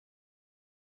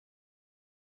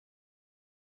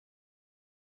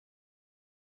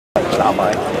Not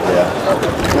mine.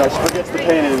 Yeah. No, she forgets the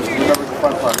pain and remembers the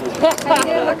fun part.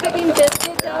 We're cooking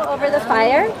biscuit dough over the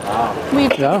fire. We've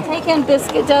taken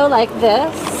biscuit dough like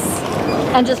this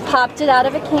and just popped it out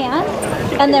of a can.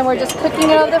 And then we're just cooking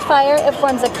it over the fire. It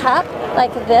forms a cup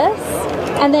like this.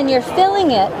 And then you're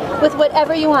filling it with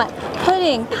whatever you want.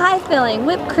 Pudding, pie filling,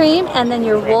 whipped cream, and then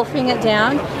you're wolfing it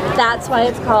down. That's why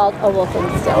it's called a wolfen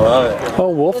stick. I love it.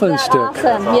 Oh, wolfen stick.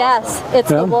 Awesome. Yes, it's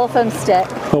the wolfen stick.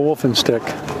 A wolfen stick.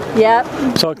 Yep.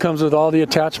 So it comes with all the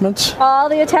attachments? All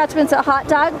the attachments, a hot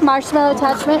dog, marshmallow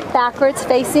attachment, backwards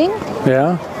facing.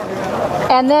 Yeah.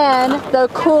 And then the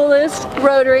coolest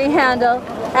rotary handle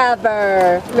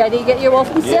ever. Ready to get your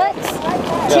wolfen sticks?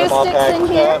 2 sticks in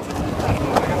here.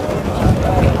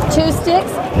 2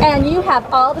 sticks, and you have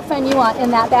all the fun you want in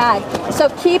that bag. So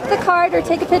keep the card or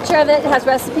take a picture of it. It has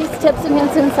recipes, tips, and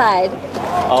hints inside.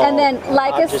 Oh, and then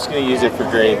I'm just going to use it for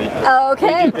gravy.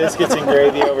 Okay. We do biscuits and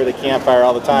gravy over the campfire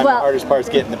all the time. Well, the hardest part is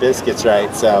getting the biscuits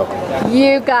right, so.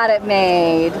 You got it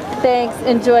made. Thanks.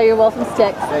 Enjoy your wolfen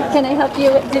sticks. Can I help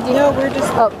you? Did you? No, we're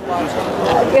just. Oh.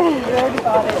 We already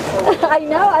bought it. I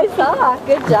know. I saw.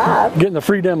 Good job. Getting the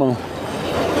free demo.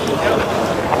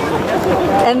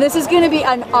 And this is going to be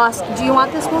an awesome. Do you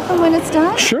want this wolfen when it's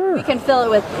done? Sure. We can fill it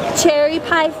with cherry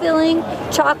pie filling,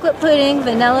 chocolate pudding,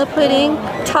 vanilla pudding,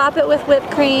 top it with whipped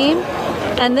cream,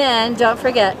 and then don't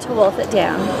forget to wolf it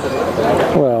down.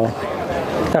 Well,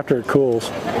 after it cools.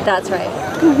 That's right.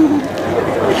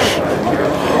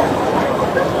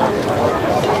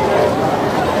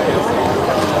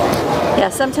 Yeah,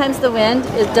 sometimes the wind,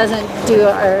 it doesn't do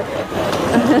our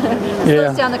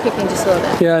slows down the cooking just a little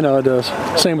bit. Yeah, I know it does.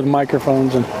 Same with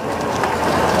microphones and.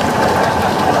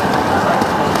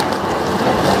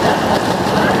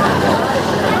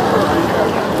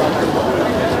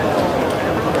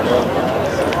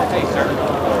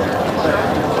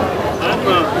 I'm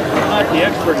not the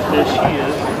expert at this, she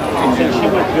is. And she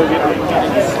went to go get me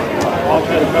all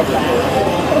kind of cover.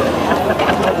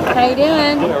 How you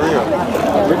doing?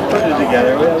 We're putting it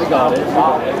together. We got it.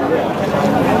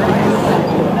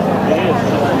 It is.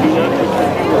 You know,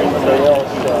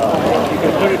 you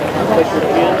can put it like your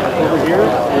pan over here.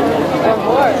 Of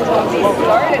course. We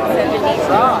started sending these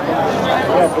wrong.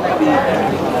 Yeah, but the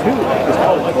tube is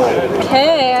called.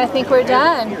 Okay, I think we're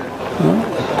done.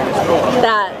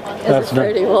 That is That's a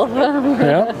pretty wolf.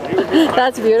 Yeah.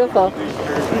 That's beautiful.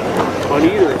 On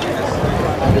either.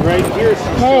 And right here.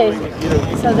 Okay,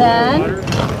 so then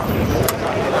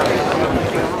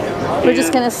we're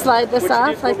just going to slide this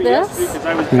off like this.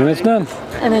 And it's done.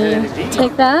 And then you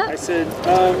take that. I said,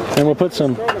 And we'll put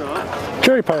some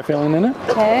cherry pie filling in it.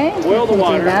 Okay. boil the you can do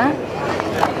water. that.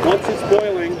 Once it's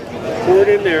boiling, pour it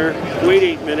in there, wait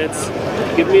 8 minutes,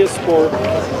 give me a spork.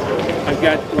 I've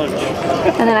got lunch.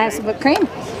 And then I have some whipped cream.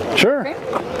 Sure.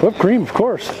 Whipped cream, of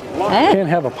course. Okay. Can't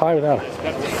have a pie without it.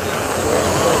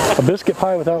 A biscuit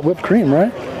pie without whipped cream,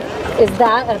 right? Is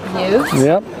that abuse?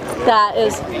 Yep. That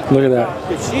is, Look at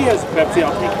that. If she has Pepsi,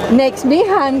 I'll take it. makes me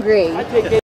hungry. I take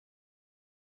it.